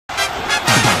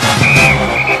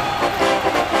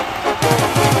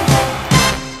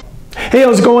Hey,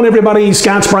 how's it going, everybody?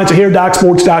 Scott Spreitzer here,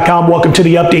 DocSports.com. Welcome to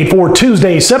the update for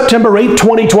Tuesday, September 8,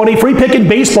 2020. Free pick in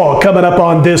baseball coming up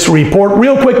on this report.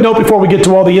 Real quick note before we get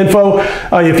to all the info.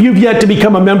 If you've yet to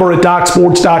become a member at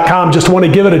DocSports.com, just want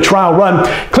to give it a trial run,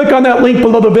 click on that link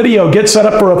below the video. Get set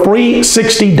up for a free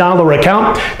 $60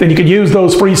 account. Then you can use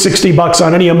those free $60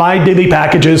 on any of my daily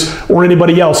packages or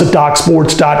anybody else at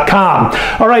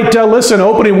DocSports.com. All right, listen,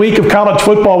 opening week of college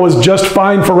football was just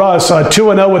fine for us.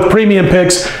 2-0 with premium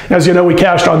picks. As you know, we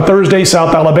cashed on Thursday,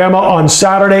 South Alabama on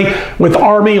Saturday with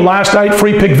Army. Last night,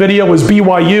 free pick video was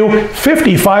BYU,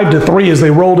 55-3 as they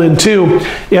rolled into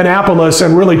Annapolis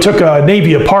and really took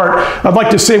Navy apart. I'd like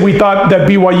to say we thought that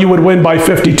BYU would win by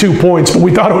 52 points, but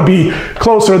we thought it would be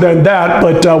closer than that.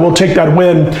 But we'll take that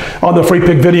win on the free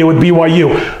pick video with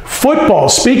BYU. Football.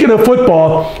 Speaking of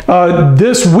football,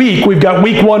 this week we've got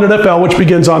Week 1 NFL, which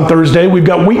begins on Thursday. We've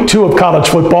got Week 2 of college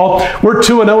football. We're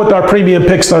 2-0 with our premium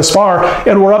picks thus far,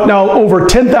 and we're up now over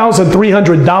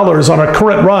 $10,300 on a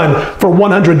current run for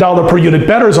 $100 per unit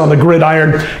bettors on the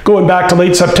gridiron, going back to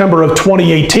late September of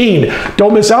 2018.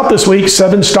 Don't miss out this week.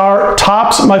 7-star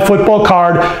tops my football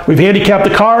card. We've handicapped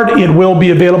the card. It will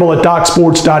be available at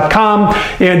DocSports.com.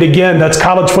 And again, that's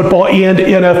college football and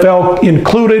NFL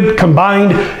included,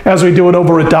 combined, as we do it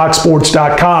over at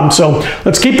DocSports.com. So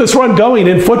let's keep this run going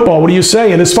in football. What do you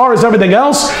say? And as far as everything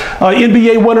else,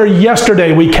 NBA winner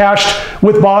yesterday, we cashed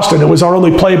with Boston. It was our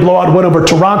only play blowout win over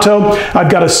Toronto.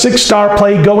 I've got a 6-star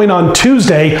play going on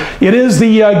Tuesday. It is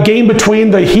the game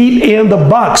between the Heat and the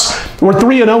Bucks. We're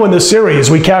 3-0 in this series.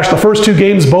 We cashed the first 2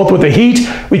 games both with the Heat.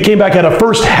 We came back at a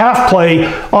first half play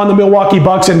on the Milwaukee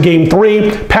Bucks in Game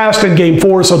 3, passed in Game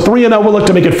 4. So 3-0, we'll look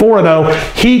to make it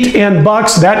 4-0. Heat and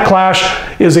Bucks, that clash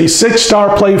is a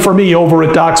 6-star play for me over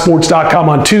at DocSports.com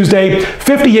on Tuesday.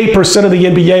 58% of the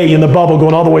NBA in the bubble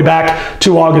going all the way back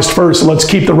to August 1st. So let's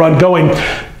keep the run going.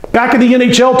 Back in the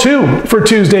NHL, too, for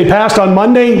Tuesday. Passed on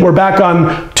Monday. We're back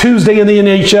on Tuesday in the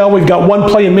NHL. We've got one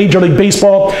play in Major League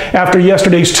Baseball after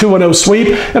yesterday's 2-0 sweep.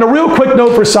 And a real quick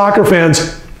note for soccer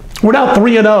fans. We're now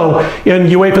 3-0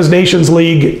 in UEFA's Nations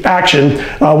League action.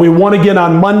 We won again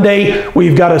on Monday.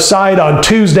 We've got a side on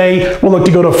Tuesday. We'll look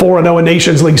to go to 4-0 in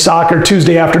Nations League soccer,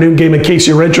 Tuesday afternoon game in case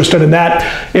you're interested in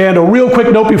that. And a real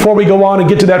quick note before we go on and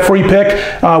get to that free pick.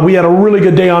 We had a really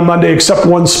good day on Monday except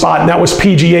one spot, and that was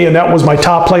PGA, and that was my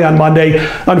top play on Monday.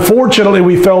 Unfortunately,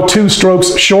 we fell 2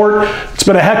 strokes short. It's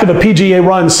been a heck of a PGA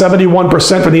run,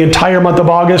 71% for the entire month of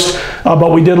August,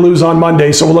 but we did lose on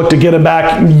Monday, so we'll look to get it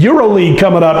back. EuroLeague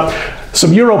coming up.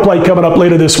 Some Euro play coming up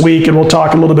later this week, and we'll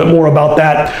talk a little bit more about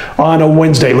that on a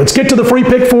Wednesday. Let's get to the free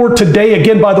pick for today.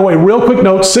 Again, by the way, real quick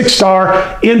note, 6-star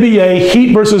NBA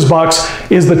Heat versus Bucks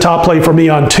is the top play for me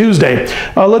on Tuesday.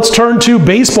 Let's turn to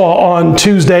baseball on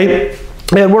Tuesday.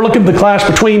 And we're looking at the clash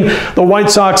between the White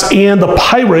Sox and the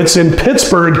Pirates in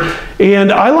Pittsburgh. And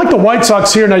I like the White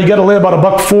Sox here. Now, you got to lay about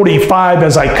 $1.45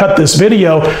 as I cut this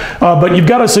video. But you've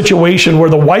got a situation where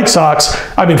the White Sox,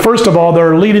 I mean, first of all,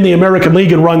 they're leading the American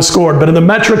League in runs scored. But in the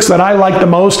metrics that I like the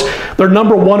most, they're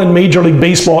number 1 in Major League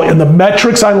Baseball in the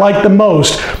metrics I like the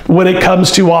most when it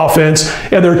comes to offense.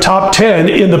 And they're top 10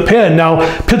 in the pen.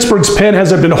 Now, Pittsburgh's pen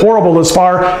hasn't been horrible as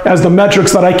far as the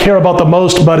metrics that I care about the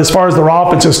most. But as far as their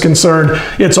offense is concerned,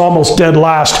 it's almost dead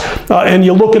last. And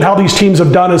you look at how these teams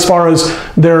have done as far as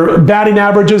their batting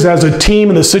averages as a team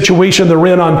and the situation they're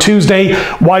in on Tuesday.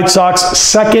 White Sox,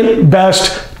 second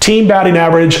best team batting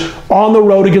average on the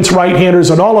road against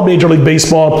right-handers in all of Major League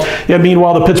Baseball. And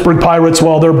meanwhile, the Pittsburgh Pirates,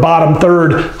 well, they're bottom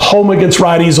 3rd, home against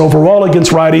righties, overall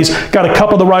against righties. Got a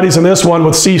couple of the righties in this one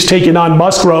with Cease taking on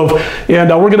Musgrove. And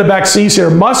we're going to back Cease here.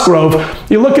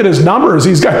 Musgrove, you look at his numbers.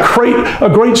 He's got a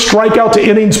great strikeout to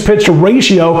innings pitched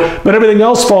ratio, but everything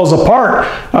else falls apart.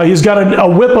 He's got a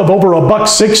whip of over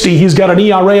 $1.60. He's got an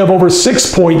ERA of over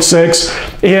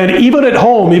 6.6. And even at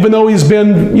home, even though he's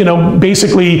been,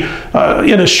 basically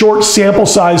in a short sample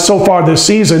size so far this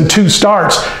season, 2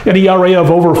 starts, an ERA of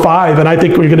over 5. And I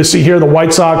think we're going to see here the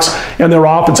White Sox and their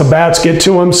offensive bats get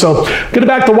to him. So going to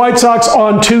back the White Sox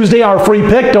on Tuesday, our free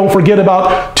pick. Don't forget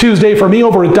about Tuesday for me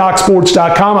over at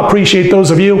DocSports.com. Appreciate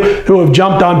those of you who have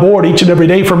jumped on board each and every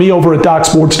day for me over at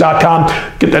DocSports.com.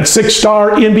 Get that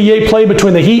 6-star NBA play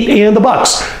between the Heat and the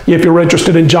Bucks if you're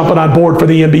interested in jumping on board for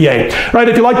the NBA. All right,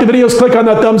 if you like the videos, click on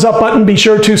that thumbs up button. Be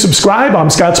sure to subscribe. I'm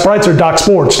Scott Spreitzer,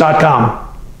 DocSports.com.